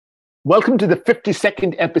Welcome to the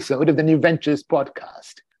 52nd episode of the New Ventures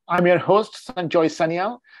podcast. I'm your host, Sanjoy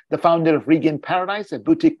Sanyal, the founder of Regain Paradise, a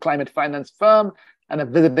boutique climate finance firm and a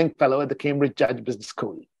visiting fellow at the Cambridge Judge Business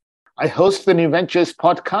School. I host the New Ventures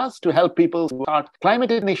podcast to help people start climate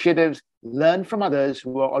initiatives, learn from others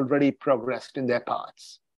who are already progressed in their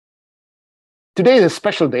paths. Today is a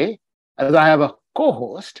special day as I have a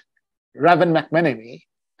co-host, Raven McMenemie,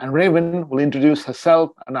 and Raven will introduce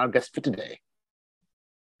herself and our guest for today.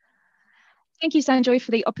 Thank you, Sanjoy,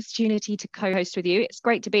 for the opportunity to co-host with you. It's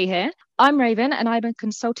great to be here. I'm Raven, and I'm a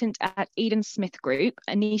consultant at Eden Smith Group,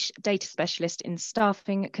 a niche data specialist in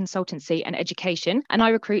staffing, consultancy, and education. And I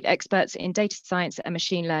recruit experts in data science and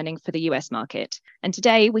machine learning for the US market. And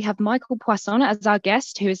today we have Michael Poisson as our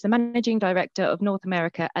guest, who is the Managing Director of North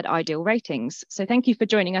America at IdealRatings. So thank you for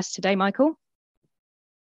joining us today, Michael.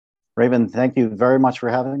 Raven, thank you very much for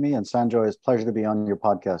having me. And Sanjoy, it's a pleasure to be on your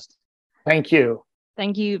podcast. Thank you.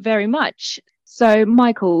 Thank you very much. So,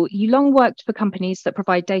 Michael, you long worked for companies that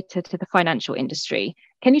provide data to the financial industry.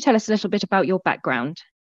 Can you tell us a little bit about your background?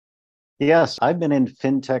 Yes, I've been in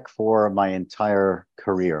fintech for my entire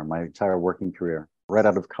career, my entire working career. Right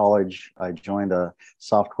out of college, I joined a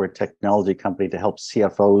software technology company to help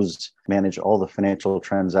CFOs manage all the financial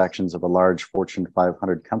transactions of a large Fortune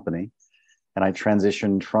 500 company. And I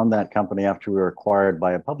transitioned from that company after we were acquired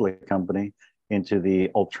by a public company into the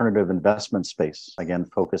alternative investment space, again,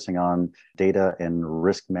 focusing on data and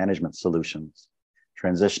risk management solutions.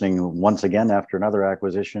 Transitioning once again after another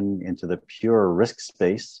acquisition into the pure risk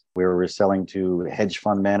space, where we're selling to hedge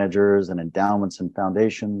fund managers and endowments and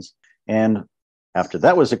foundations. And after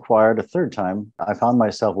that was acquired a third time, I found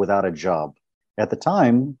myself without a job. At the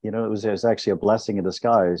time, it was actually a blessing in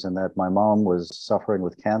disguise, in that my mom was suffering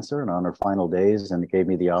with cancer and on her final days, and it gave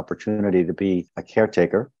me the opportunity to be a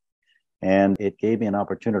caretaker. And it gave me an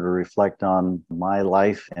opportunity to reflect on my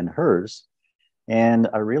life and hers. And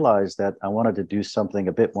I realized that I wanted to do something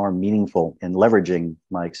a bit more meaningful in leveraging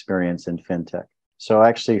my experience in fintech. So I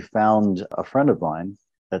actually found a friend of mine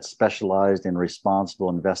that specialized in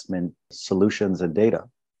responsible investment solutions and data.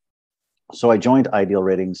 So I joined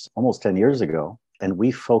IdealRatings almost 10 years ago. And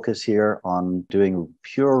we focus here on doing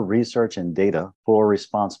pure research and data for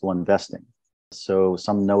responsible investing. So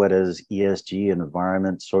some know it as ESG,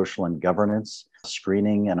 environment, social, and governance,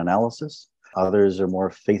 screening and analysis. Others are more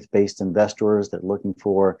faith-based investors that are looking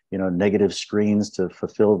for, negative screens to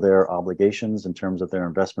fulfill their obligations in terms of their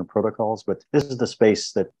investment protocols. But this is the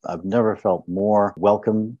space that I've never felt more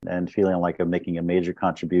welcome and feeling like I'm making a major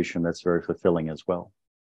contribution that's very fulfilling as well.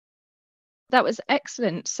 That was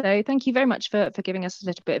excellent. So thank you very much for giving us a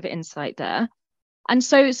little bit of insight there. And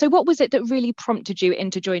so what was it that really prompted you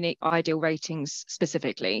into joining IdealRatings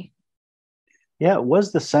specifically? Yeah, it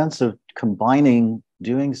was the sense of combining,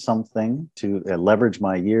 doing something to leverage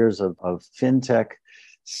my years of fintech,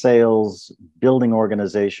 sales, building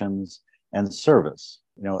organizations, and service.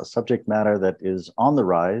 A subject matter that is on the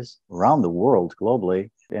rise around the world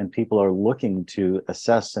globally, and people are looking to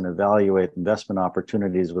assess and evaluate investment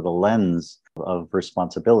opportunities with a lens of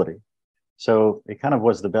responsibility. So it kind of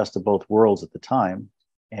was the best of both worlds at the time,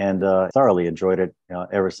 and thoroughly enjoyed it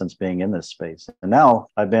ever since being in this space. And now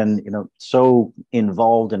I've been, so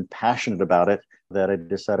involved and passionate about it that I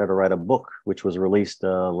decided to write a book, which was released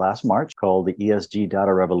last March, called The ESG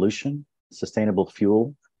Data Revolution: Sustainable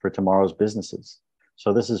Fuel for Tomorrow's Businesses.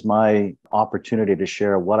 So this is my opportunity to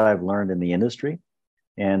share what I've learned in the industry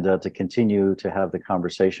and to continue to have the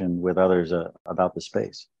conversation with others about the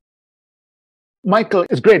space. Michael,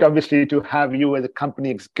 it's great, obviously, to have you as a company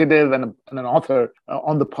executive and an author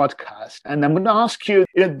on the podcast. And I'm going to ask you,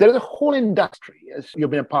 there's a whole industry, as you've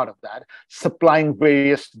been a part of that, supplying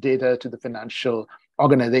various data to the financial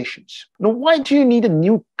organizations. Now, why do you need a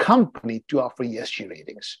new company to offer ESG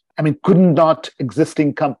ratings? I mean, couldn't not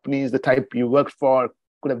existing companies, the type you worked for,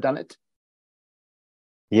 could have done it?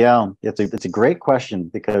 Yeah, it's a great question,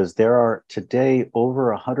 because there are today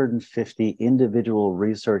over 150 individual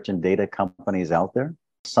research and data companies out there,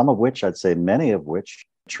 some of which, I'd say many of which,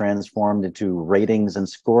 transformed into ratings and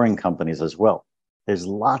scoring companies as well. There's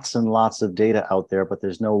lots and lots of data out there, but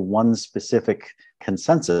there's no one specific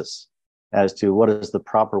consensus as to what is the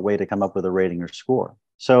proper way to come up with a rating or score.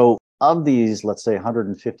 So of these, let's say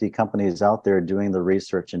 150 companies out there doing the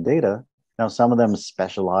research and data, now, some of them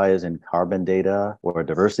specialize in carbon data or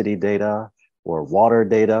diversity data or water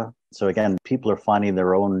data. So again, people are finding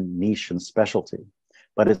their own niche and specialty.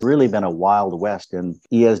 But it's really been a wild west, and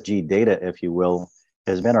ESG data, if you will,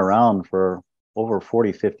 has been around for over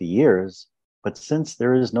 40, 50 years. But since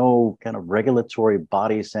there is no kind of regulatory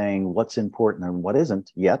body saying what's important and what isn't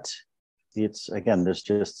yet, there's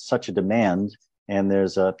just such a demand. And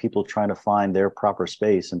there's people trying to find their proper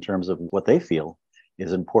space in terms of what they feel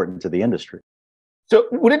is important to the industry. So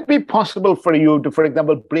would it be possible for you to, for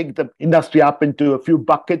example, break the industry up into a few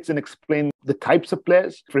buckets and explain the types of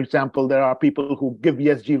players? For example, there are people who give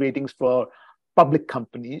ESG ratings for public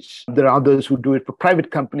companies. There are others who do it for private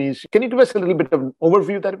companies. Can you give us a little bit of an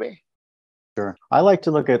overview that way? Sure. I like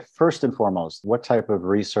to look at, first and foremost, what type of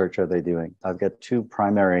research are they doing? I've got two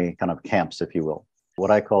primary kind of camps, if you will. What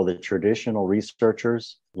I call the traditional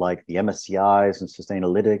researchers, like the MSCIs and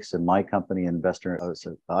Sustainalytics and my company,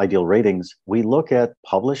 IdealRatings. We look at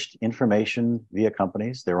published information via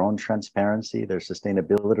companies, their own transparency, their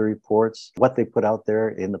sustainability reports, what they put out there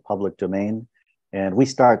in the public domain. And we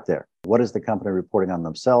start there. What is the company reporting on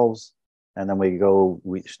themselves? And then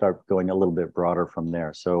we start going a little bit broader from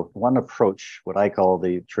there. So one approach, what I call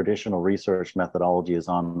the traditional research methodology, is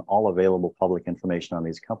on all available public information on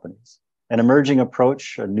these companies. An emerging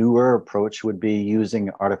approach, a newer approach, would be using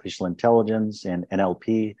artificial intelligence and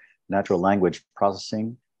NLP, natural language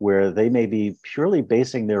processing, where they may be purely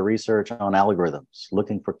basing their research on algorithms,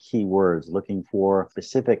 looking for keywords, looking for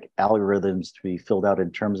specific algorithms to be filled out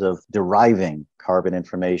in terms of deriving carbon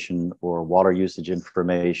information or water usage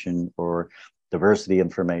information or diversity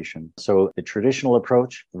information. So the traditional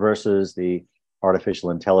approach versus the artificial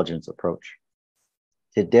intelligence approach.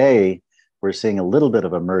 Today, we're seeing a little bit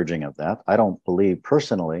of a merging of that. I don't believe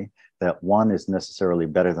personally that one is necessarily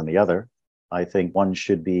better than the other. I think one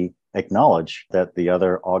should be acknowledged that the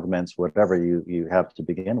other augments whatever you have to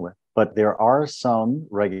begin with. But there are some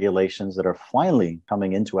regulations that are finally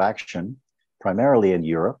coming into action, primarily in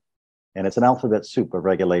Europe. And it's an alphabet soup of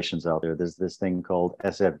regulations out there. There's this thing called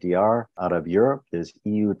SFDR out of Europe. There's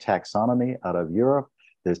EU taxonomy out of Europe.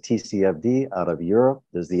 There's TCFD out of Europe.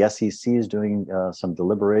 There's the SEC is doing some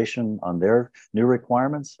deliberation on their new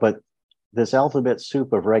requirements. But this alphabet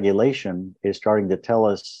soup of regulation is starting to tell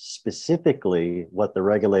us specifically what the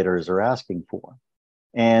regulators are asking for.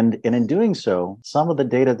 And in doing so, some of the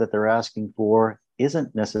data that they're asking for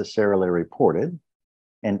isn't necessarily reported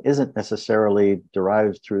and isn't necessarily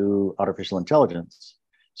derived through artificial intelligence.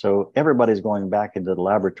 So everybody's going back into the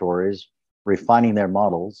laboratories, refining their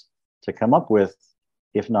models to come up with,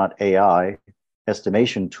 if not AI,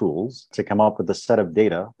 estimation tools to come up with a set of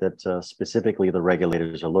data that specifically the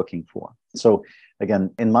regulators are looking for. So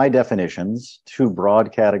again, in my definitions, two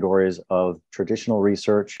broad categories of traditional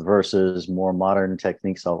research versus more modern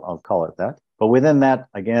techniques, I'll call it that. But within that,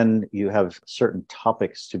 again, you have certain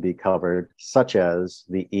topics to be covered, such as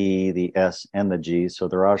the E, the S, and the G. So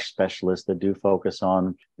there are specialists that do focus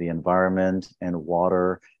on the environment and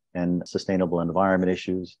water and sustainable environment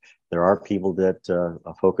issues. There are people that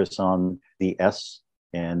focus on the S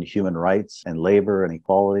and human rights and labor and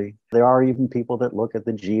equality. There are even people that look at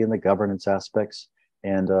the G and the governance aspects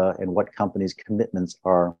and what companies' commitments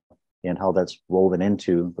are and how that's woven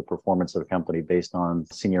into the performance of a company based on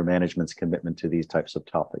senior management's commitment to these types of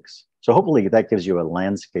topics. So hopefully that gives you a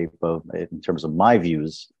landscape of, in terms of my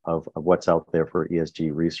views of what's out there for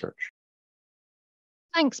ESG research.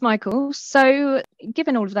 Thanks, Michael. So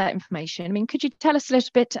given all of that information, could you tell us a little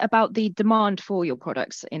bit about the demand for your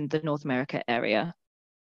products in the North America area?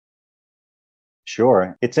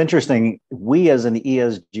 Sure. It's interesting. We as an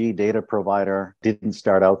ESG data provider didn't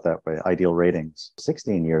start out that way, IdealRatings.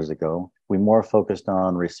 16 years ago, we more focused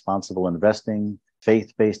on responsible investing,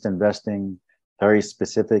 faith-based investing, very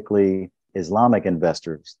specifically Islamic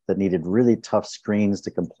investors that needed really tough screens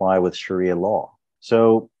to comply with Sharia law.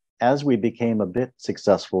 So as we became a bit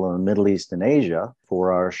successful in the Middle East and Asia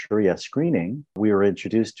for our Sharia screening, we were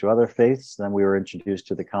introduced to other faiths. Then we were introduced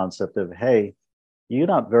to the concept of, hey, you're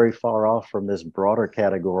not very far off from this broader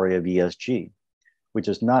category of ESG, which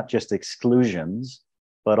is not just exclusions,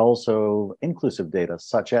 but also inclusive data,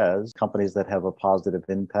 such as companies that have a positive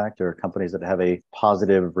impact or companies that have a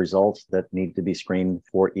positive result that need to be screened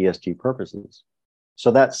for ESG purposes.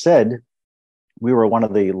 So that said, we were one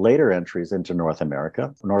of the later entries into North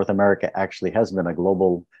America. North America actually has been a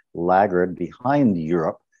global laggard behind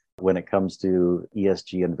Europe when it comes to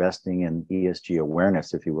ESG investing and ESG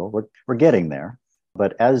awareness, if you will. We're getting there.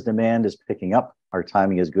 But as demand is picking up, our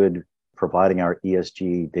timing is good, providing our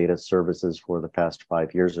ESG data services for the past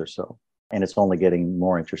 5 years or so. And it's only getting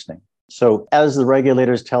more interesting. So as the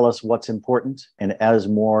regulators tell us what's important, and as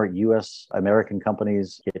more US American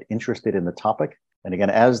companies get interested in the topic, and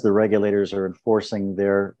again, as the regulators are enforcing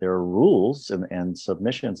their rules and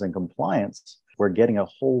submissions and compliance, we're getting a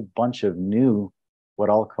whole bunch of new, what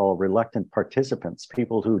I'll call reluctant participants,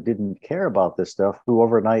 people who didn't care about this stuff, who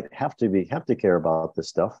overnight have to care about this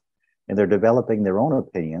stuff. And they're developing their own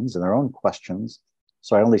opinions and their own questions.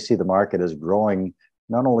 So I only see the market as growing,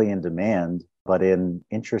 not only in demand, but in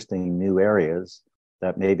interesting new areas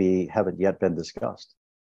that maybe haven't yet been discussed.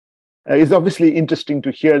 It's obviously interesting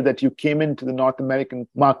to hear that you came into the North American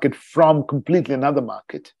market from completely another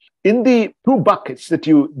market. In the two buckets that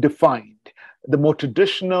you defined, the more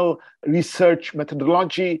traditional research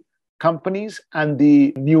methodology companies and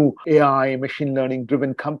the new AI machine learning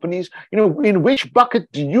driven companies, in which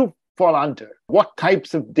bucket do you fall under? What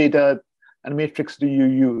types of data and matrix do you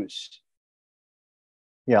use?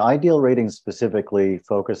 Yeah, IdealRatings specifically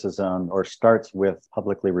focuses on or starts with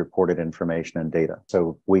publicly reported information and data.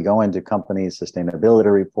 So we go into companies'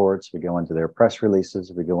 sustainability reports, we go into their press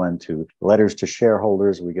releases, we go into letters to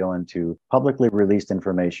shareholders, we go into publicly released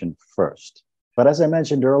information first. But as I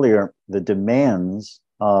mentioned earlier, the demands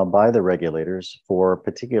by the regulators for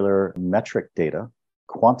particular metric data,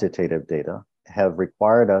 quantitative data, have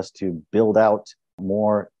required us to build out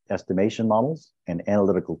more estimation models and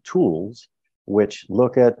analytical tools which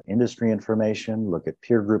look at industry information, look at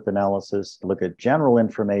peer group analysis, look at general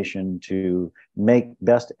information to make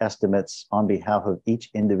best estimates on behalf of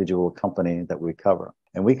each individual company that we cover.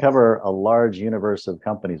 And we cover a large universe of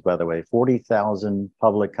companies, by the way. 40,000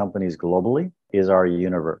 public companies globally is our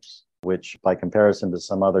universe, which by comparison to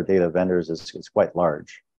some other data vendors is quite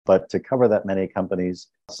large. But to cover that many companies,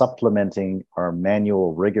 supplementing our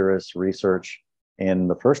manual rigorous research in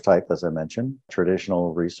the first type, as I mentioned,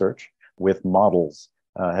 traditional research, with models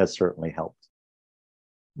has certainly helped.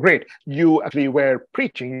 Great. You actually were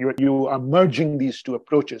preaching, you are merging these two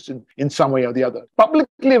approaches in some way or the other.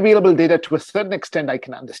 Publicly available data, to a certain extent, I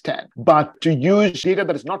can understand. But to use data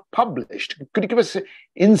that is not published, could you give us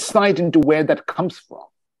insight into where that comes from?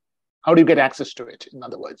 How do you get access to it, in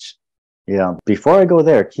other words? Yeah. Before I go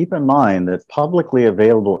there, keep in mind that publicly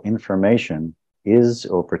available information is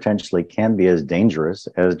or potentially can be as dangerous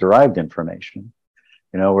as derived information.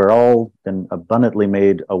 We're all been abundantly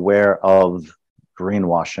made aware of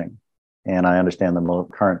greenwashing. And I understand the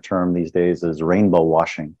most current term these days is rainbow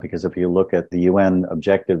washing, because if you look at the UN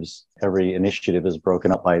objectives, every initiative is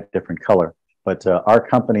broken up by a different color. But our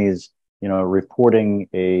companies, reporting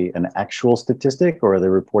an actual statistic, or are they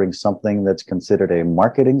reporting something that's considered a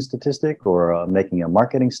marketing statistic or making a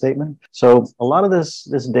marketing statement? So a lot of this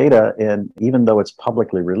data, and even though it's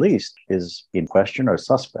publicly released, is in question or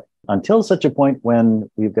suspect. Until such a point when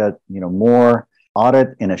we've got more audit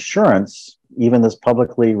and assurance, even this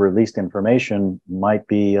publicly released information might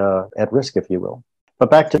be at risk, if you will.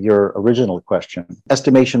 But back to your original question,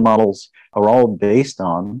 estimation models are all based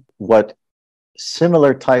on what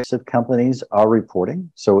similar types of companies are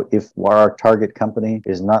reporting. So if our target company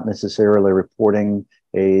is not necessarily reporting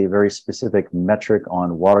a very specific metric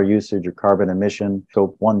on water usage or carbon emission,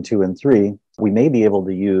 scope 1, 2, and 3, we may be able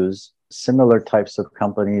to use similar types of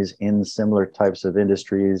companies in similar types of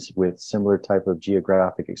industries with similar type of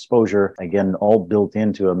geographic exposure, again, all built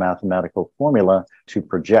into a mathematical formula to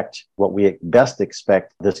project what we best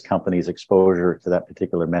expect this company's exposure to that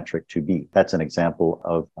particular metric to be. That's an example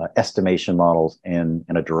of estimation models and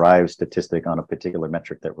a derived statistic on a particular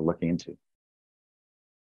metric that we're looking into.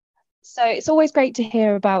 So it's always great to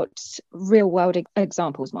hear about real world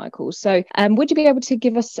examples, Michael. So would you be able to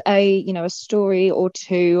give us a story or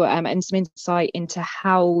two and some insight into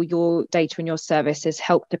how your data and your service has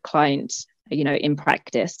helped a client, in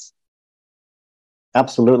practice?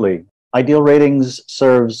 Absolutely. IdealRatings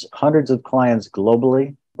serves hundreds of clients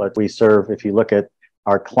globally, but we serve, if you look at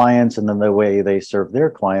our clients and then the way they serve their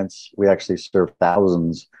clients, we actually serve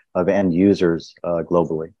thousands of end users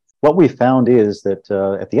globally. What we found is that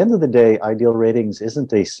at the end of the day, IdealRatings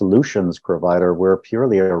isn't a solutions provider. We're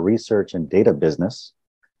purely a research and data business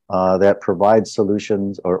that provides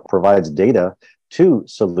solutions or provides data to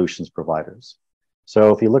solutions providers.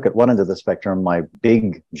 So if you look at one end of the spectrum, my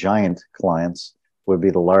big giant clients would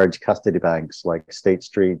be the large custody banks like State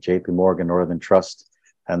Street, JP Morgan, Northern Trust,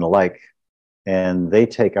 and the like. And they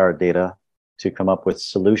take our data to come up with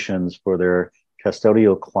solutions for their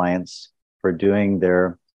custodial clients for doing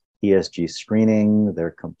their ESG screening,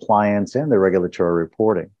 their compliance, and their regulatory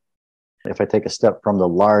reporting. If I take a step from the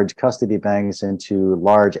large custody banks into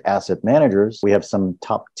large asset managers, we have some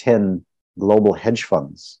top 10 global hedge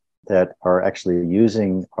funds that are actually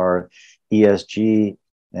using our ESG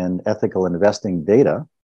and ethical investing data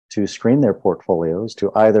to screen their portfolios,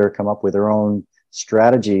 to either come up with their own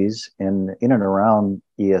strategies in and around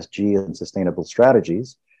ESG and sustainable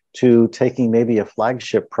strategies, to taking maybe a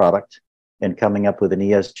flagship product and coming up with an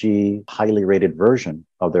ESG highly rated version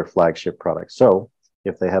of their flagship product. So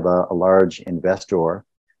if they have a large investor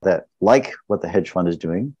that like what the hedge fund is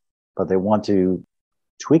doing, but they want to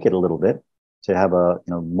tweak it a little bit to have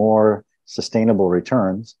more sustainable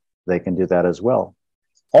returns, they can do that as well.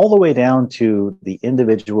 all the way down to the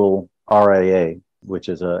individual RIA, which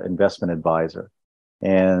is an investment advisor.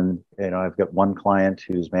 And, I've got one client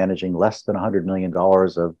who's managing less than $100 million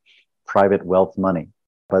of private wealth money.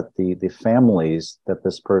 But the families that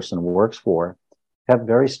this person works for have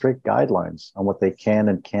very strict guidelines on what they can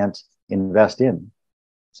and can't invest in.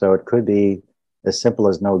 So it could be as simple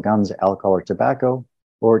as no guns, alcohol, or tobacco,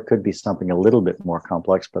 or it could be something a little bit more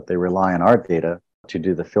complex, but they rely on our data to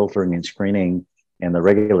do the filtering and screening and the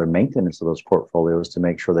regular maintenance of those portfolios to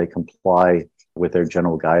make sure they comply with their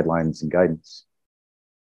general guidelines and guidance.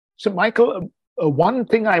 So, Michael, one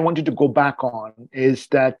thing I wanted to go back on is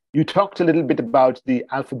that you talked a little bit about the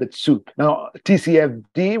alphabet soup. Now,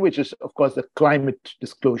 TCFD, which is, of course, the climate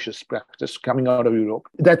disclosures practice coming out of Europe,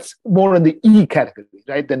 that's more in the E category,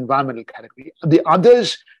 right? The environmental category. The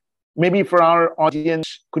others, maybe for our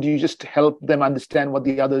audience, could you just help them understand what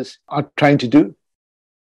the others are trying to do?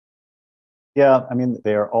 Yeah,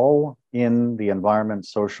 they're all in the environment,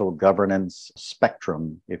 social governance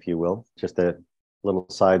spectrum, if you will. Just a little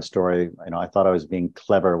side story. I thought I was being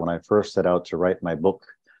clever when I first set out to write my book.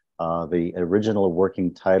 The original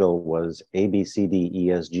working title was ABCD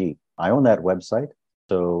ESG. I own that website.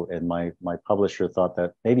 So, and my publisher thought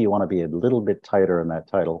that maybe you want to be a little bit tighter in that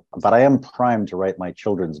title. But I am primed to write my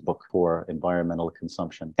children's book for environmental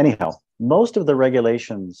consumption. Anyhow, most of the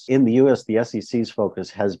regulations in the US, the SEC's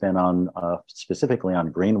focus has been on specifically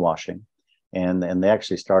on greenwashing. And they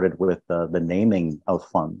actually started with the naming of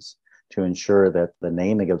funds to ensure that the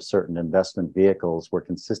naming of certain investment vehicles were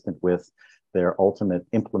consistent with their ultimate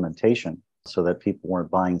implementation, so that people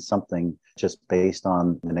weren't buying something just based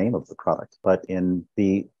on the name of the product. But in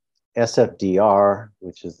the SFDR,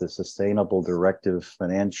 which is the Sustainable Directive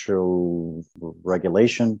Financial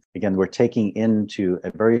Regulation, again, we're taking into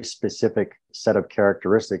a very specific set of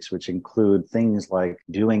characteristics, which include things like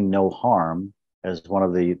doing no harm as one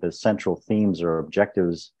of the central themes or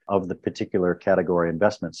objectives of the particular category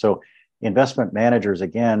investment. So investment managers,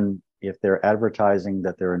 again, if they're advertising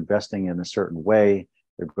that they're investing in a certain way,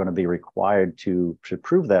 they're going to be required to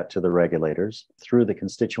prove that to the regulators through the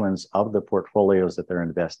constituents of the portfolios that they're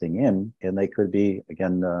investing in. And they could be,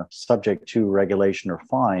 again, subject to regulation or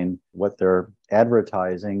fine. What they're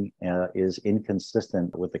advertising is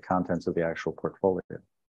inconsistent with the contents of the actual portfolio.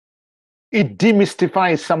 It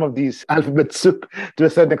demystifies some of these alphabet soup to a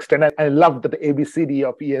certain extent. I love that the ABCD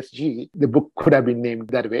of ESG, the book could have been named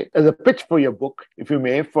that way. As a pitch for your book, if you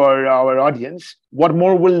may, for our audience, what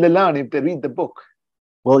more will they learn if they read the book?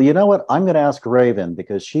 Well, you know what? I'm going to ask Raven,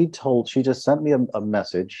 because she just sent me a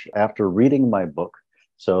message after reading my book.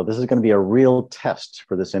 So this is going to be a real test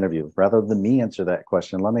for this interview. Rather than me answer that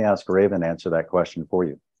question, let me ask Raven answer that question for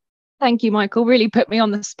you. Thank you, Michael. Really put me on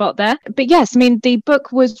the spot there. But yes, the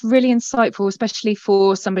book was really insightful, especially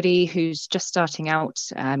for somebody who's just starting out,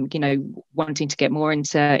 wanting to get more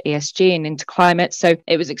into ESG and into climate. So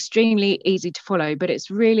it was extremely easy to follow, but it's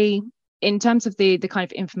really, in terms of the kind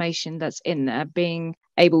of information that's in there, being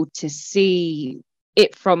able to see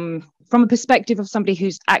it from a perspective of somebody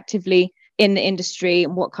who's actively in the industry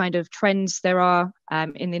and what kind of trends there are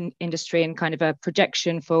in the industry and kind of a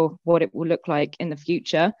projection for what it will look like in the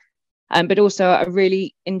future. But also, I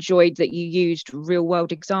really enjoyed that you used real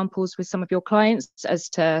world examples with some of your clients as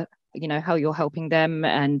to, how you're helping them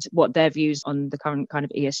and what their views on the current kind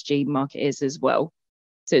of ESG market is as well.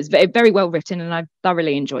 So it's very, very well written and I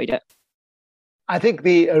thoroughly enjoyed it. I think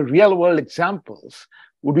the real world examples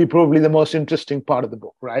would be probably the most interesting part of the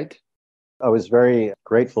book, right? I was very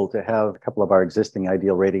grateful to have a couple of our existing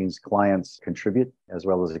IdealRatings clients contribute, as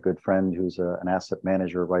well as a good friend who's an asset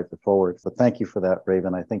manager write the forward. So thank you for that,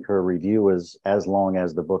 Raven. I think her review is as long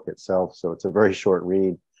as the book itself, so it's a very short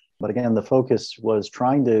read. But again, the focus was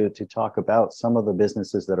trying to talk about some of the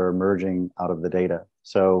businesses that are emerging out of the data.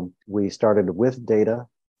 So we started with data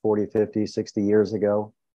 40, 50, 60 years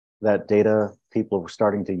ago. That data people were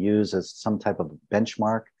starting to use as some type of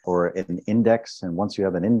benchmark or an index. And once you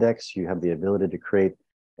have an index, you have the ability to create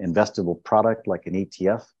investable product like an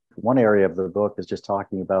ETF. One area of the book is just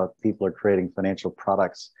talking about people are creating financial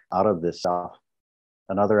products out of this stuff.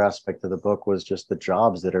 Another aspect of the book was just the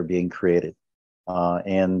jobs that are being created.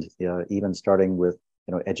 And even starting with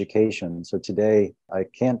education. So today, I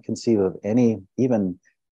can't conceive of any even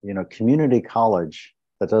community college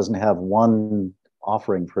that doesn't have one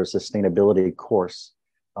offering for a sustainability course,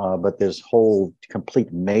 but there's whole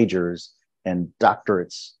complete majors and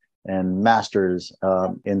doctorates and masters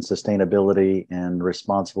in sustainability and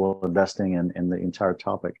responsible investing and the entire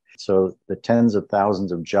topic. So the tens of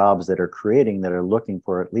thousands of jobs that are creating that are looking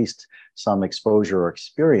for at least some exposure or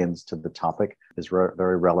experience to the topic is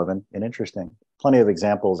very relevant and interesting. plenty of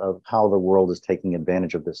examples of how the world is taking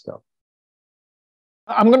advantage of this stuff.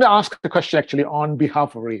 I'm going to ask the question actually on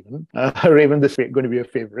behalf of Raven. Raven, this is going to be a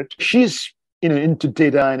favorite. She's into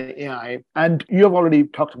data and AI, and you have already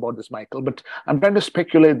talked about this, Michael. But I'm trying to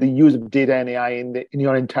speculate the use of data and AI in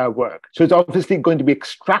your entire work. So it's obviously going to be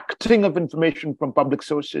extracting of information from public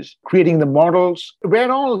sources, creating the models.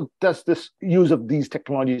 Where all does this use of these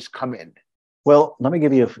technologies come in? Well, let me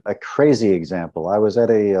give you a crazy example. I was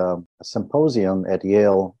at a symposium at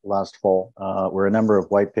Yale last fall where a number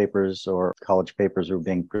of white papers or college papers were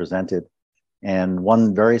being presented. And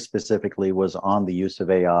one very specifically was on the use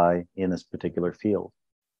of AI in this particular field.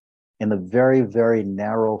 And the very, very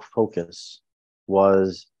narrow focus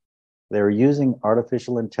was they're using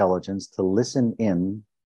artificial intelligence to listen in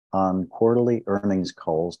on quarterly earnings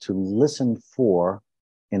calls to listen for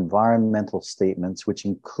environmental statements, which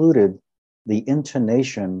included the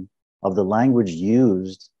intonation of the language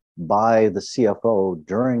used by the CFO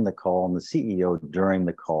during the call and the CEO during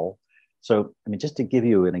the call. So, just to give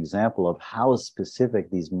you an example of how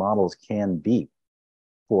specific these models can be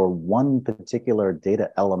for one particular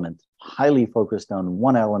data element, highly focused on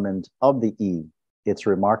one element of the E, it's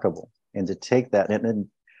remarkable. And to take that, and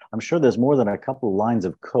I'm sure there's more than a couple of lines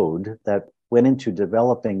of code that went into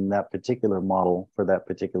developing that particular model for that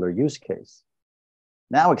particular use case.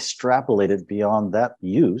 Now extrapolate it beyond that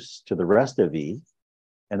use to the rest of E,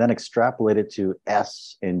 and then extrapolate it to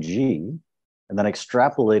S and G, and then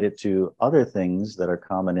extrapolate it to other things that are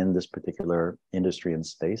common in this particular industry and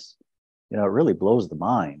space. It really blows the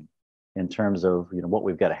mind in terms of what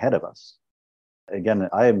we've got ahead of us. Again,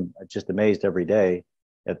 I am just amazed every day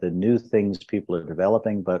at the new things people are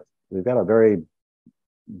developing, but we've got a very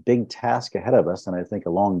big task ahead of us, and I think a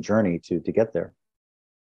long journey to get there.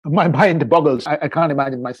 My mind boggles. I can't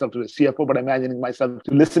imagine myself to a CFO, but imagining myself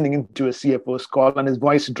to listening into a CFO's call and his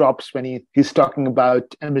voice drops when he's talking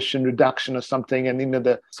about emission reduction or something. And,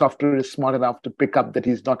 the software is smart enough to pick up that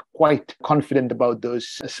he's not quite confident about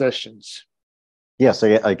those assertions. Yes,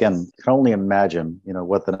 again, can only imagine,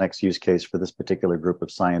 what the next use case for this particular group of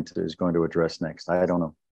scientists is going to address next. I don't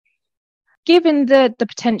know. Given the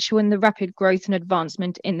potential and the rapid growth and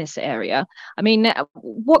advancement in this area,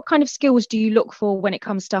 what kind of skills do you look for when it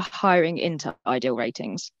comes to hiring into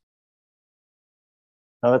IdealRatings?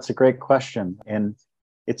 Oh, that's a great question. And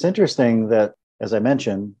it's interesting that, as I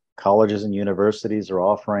mentioned, colleges and universities are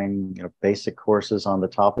offering basic courses on the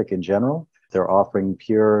topic in general. They're offering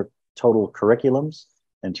pure total curriculums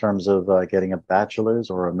in terms of getting a bachelor's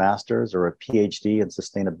or a master's or a PhD in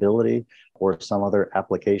sustainability or some other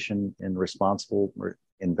application in responsible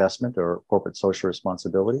investment or corporate social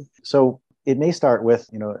responsibility. So it may start with,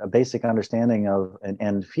 a basic understanding of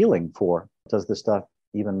and feeling for, does this stuff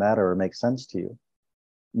even matter or make sense to you?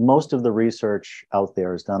 Most of the research out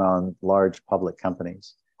there is done on large public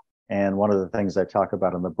companies. And one of the things I talk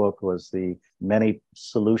about in the book was the many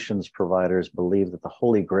solutions providers believe that the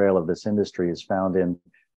holy grail of this industry is found in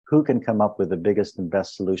who can come up with the biggest and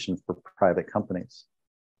best solution for private companies.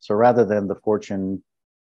 So rather than the Fortune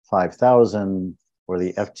 5,000 or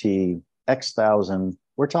the FTX 1,000,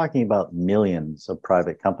 we're talking about millions of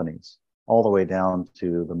private companies, all the way down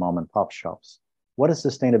to the mom and pop shops. What does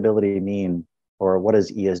sustainability mean, or what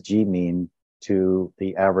does ESG mean to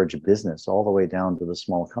the average business, all the way down to the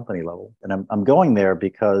small company level? And I'm going there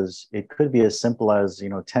because it could be as simple as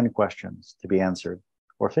 10 questions to be answered,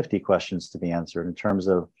 or 50 questions to be answered in terms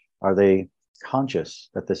of, are they conscious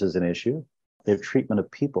that this is an issue? Their treatment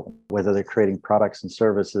of people, whether they're creating products and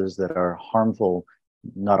services that are harmful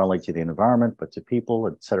not only to the environment, but to people,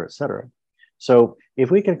 et cetera, et cetera. So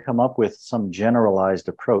if we can come up with some generalized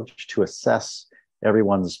approach to assess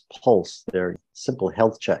everyone's pulse, their simple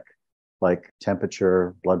health check, like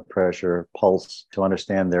temperature, blood pressure, pulse, to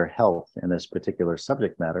understand their health in this particular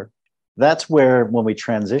subject matter, that's where, when we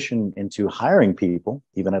transition into hiring people,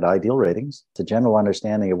 even at IdealRatings, it's a general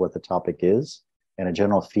understanding of what the topic is and a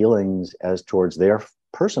general feelings as towards their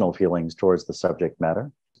personal feelings towards the subject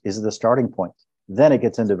matter is the starting point. Then it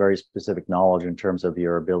gets into very specific knowledge in terms of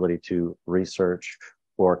your ability to research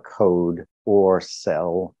or code or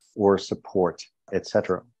sell or support,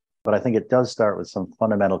 etc. But I think it does start with some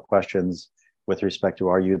fundamental questions with respect to,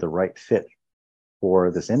 are you the right fit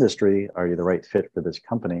for this industry? Are you the right fit for this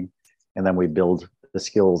company? And then we build the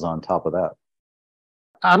skills on top of that.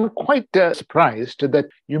 I'm quite surprised that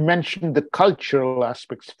you mentioned the cultural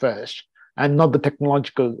aspects first and not the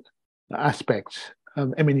technological aspects.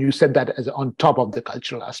 You said that as on top of the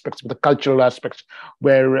cultural aspects, but the cultural aspects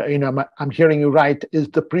where, I'm hearing you right, is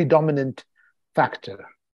the predominant factor.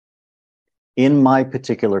 In my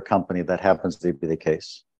particular company, that happens to be the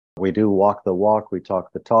case. We do walk the walk, we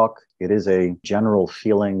talk the talk. It is a general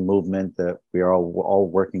feeling movement that we are all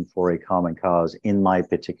working for a common cause in my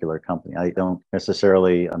particular company.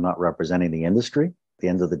 I'm not representing the industry. At the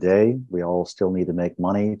end of the day, we all still need to make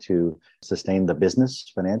money to sustain the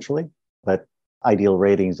business financially. But Ideal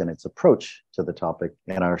Ratings and its approach to the topic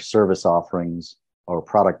and our service offerings, or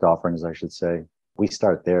product offerings, I should say, we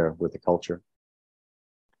start there with the culture.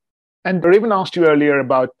 And Raven asked you earlier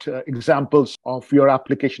about examples of your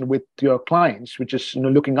application with your clients, which is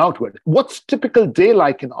looking outward. What's typical day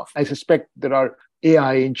like in office? I suspect there are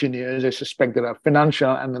AI engineers. I suspect there are financial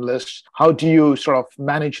analysts. How do you sort of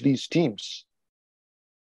manage these teams?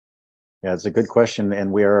 Yeah, it's a good question.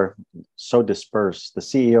 And we are so dispersed. The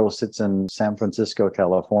CEO sits in San Francisco,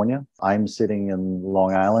 California. I'm sitting in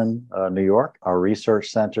Long Island, New York. Our research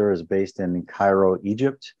center is based in Cairo,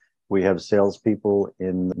 Egypt. We have salespeople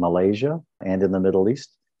in Malaysia and in the Middle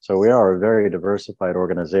East. So we are a very diversified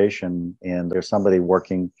organization, and there's somebody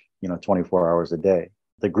working, 24 hours a day.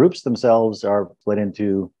 The groups themselves are split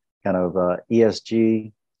into kind of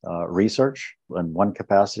ESG research. In one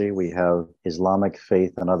capacity, we have Islamic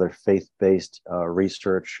faith and other faith-based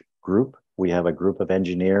research group. We have a group of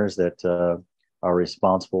engineers that are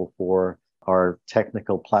responsible for our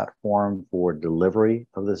technical platform for delivery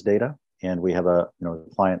of this data. And we have a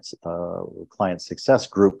client success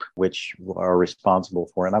group, which are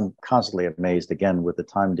responsible for. And I'm constantly amazed, again, with the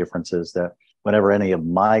time differences, that whenever any of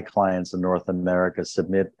my clients in North America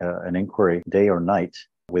submit an inquiry, day or night,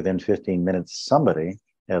 within 15 minutes, somebody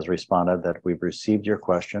has responded that we've received your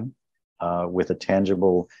question with a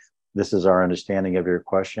tangible, this is our understanding of your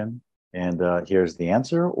question, and here's the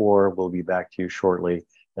answer, or we'll be back to you shortly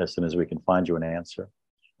as soon as we can find you an answer.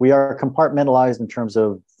 We are compartmentalized in terms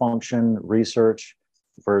of function, research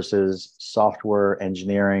versus software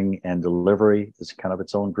engineering and delivery is kind of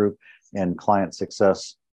its own group. And client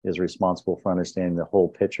success is responsible for understanding the whole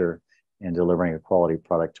picture and delivering a quality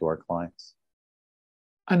product to our clients.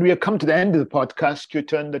 And we have come to the end of the podcast to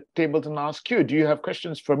turn the tables and ask you, do you have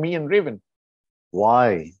questions for me and Raven?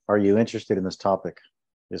 Why are you interested in this topic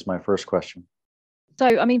is my first question. So,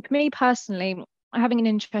 for me personally, having an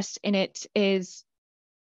interest in it is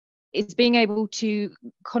being able to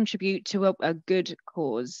contribute to a good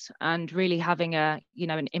cause and really having an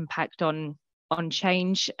impact on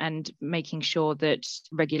change, and making sure that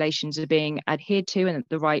regulations are being adhered to and that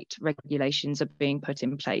the right regulations are being put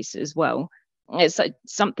in place as well. It's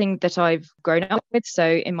something that I've grown up with. So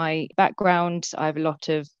in my background, I have a lot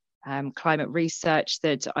of climate research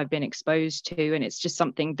that I've been exposed to, and it's just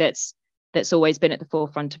something that's always been at the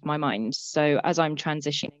forefront of my mind. So as I'm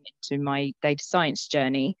transitioning into my data science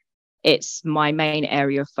journey, it's my main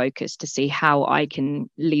area of focus to see how I can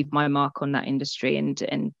leave my mark on that industry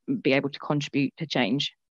and be able to contribute to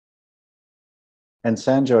change. And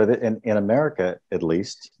Sanjoy, in America, at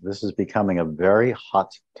least, this is becoming a very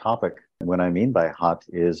hot topic. And what I mean by hot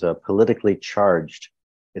is politically charged.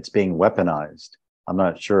 It's being weaponized. I'm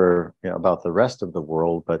not sure about the rest of the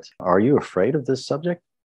world, but are you afraid of this subject?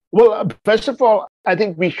 Well, first of all, I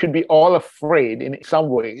think we should be all afraid in some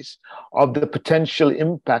ways of the potential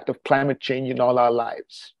impact of climate change in all our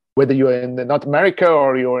lives, whether you're in North America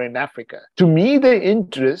or you're in Africa. To me, the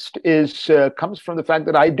interest comes from the fact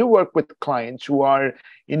that I do work with clients who are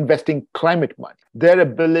investing climate money. Their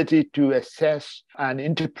ability to assess and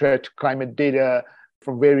interpret climate data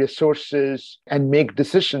from various sources and make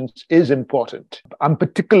decisions is important. I'm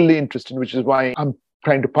particularly interested, which is why I'm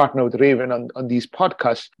trying to partner with Raven on these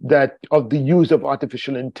podcasts, that of the use of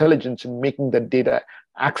artificial intelligence in making that data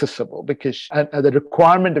accessible, because the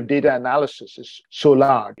requirement of data analysis is so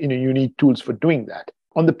large. You need tools for doing that.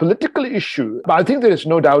 On the political issue, I think there is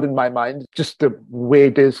no doubt in my mind, just the way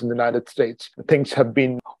it is in the United States, things have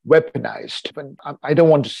been weaponized. And I don't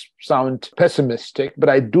want to sound pessimistic, but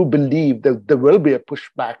I do believe that there will be a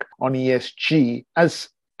pushback on ESG, as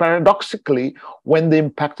paradoxically, when the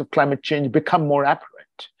impacts of climate change become more apparent.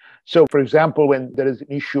 So, for example, when there is an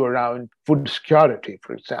issue around food security,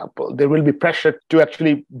 for example, there will be pressure to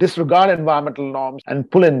actually disregard environmental norms and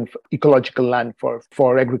pull in ecological land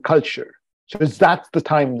for agriculture. So that's the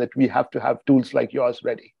time that we have to have tools like yours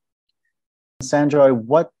ready. Sanjoy,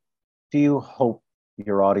 what do you hope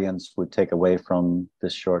your audience would take away from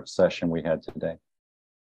this short session we had today?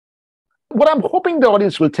 What I'm hoping the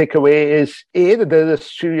audience will take away is, A, that there's a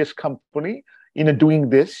serious company doing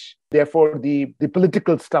this. Therefore, the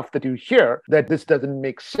political stuff that you hear, that this doesn't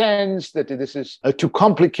make sense, that this is too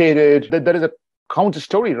complicated, that there is a counter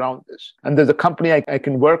story around this. And there's a company I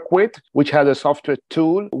can work with, which has a software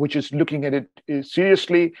tool, which is looking at it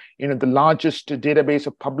seriously, the largest database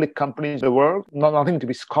of public companies in the world, nothing to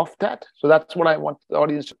be scoffed at. So that's what I want the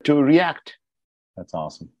audience to react. That's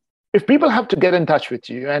awesome. If people have to get in touch with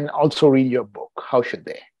you and also read your book, how should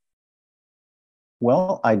they?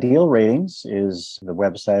 Well, Ideal Ratings the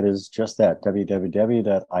website is just that,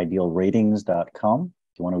 www.idealratings.com.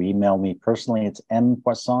 If you want to email me personally, it's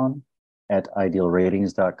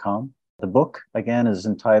mpoisson@idealratings.com. The book, again, is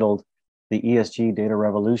entitled The ESG Data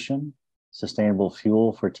Revolution, Sustainable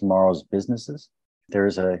Fuel for Tomorrow's Businesses.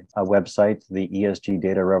 There's a website, the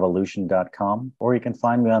esgdatarevolution.com, or you can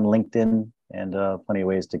find me on LinkedIn and plenty of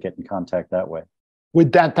ways to get in contact that way.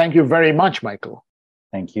 With that, thank you very much, Michael.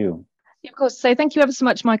 Thank you. Of course. So thank you ever so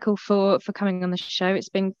much, Michael, for coming on the show. It's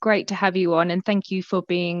been great to have you on, and thank you for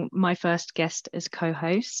being my first guest as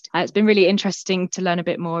co-host. It's been really interesting to learn a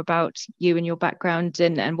bit more about you and your background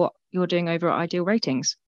and what you're doing over at Ideal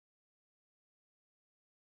Ratings.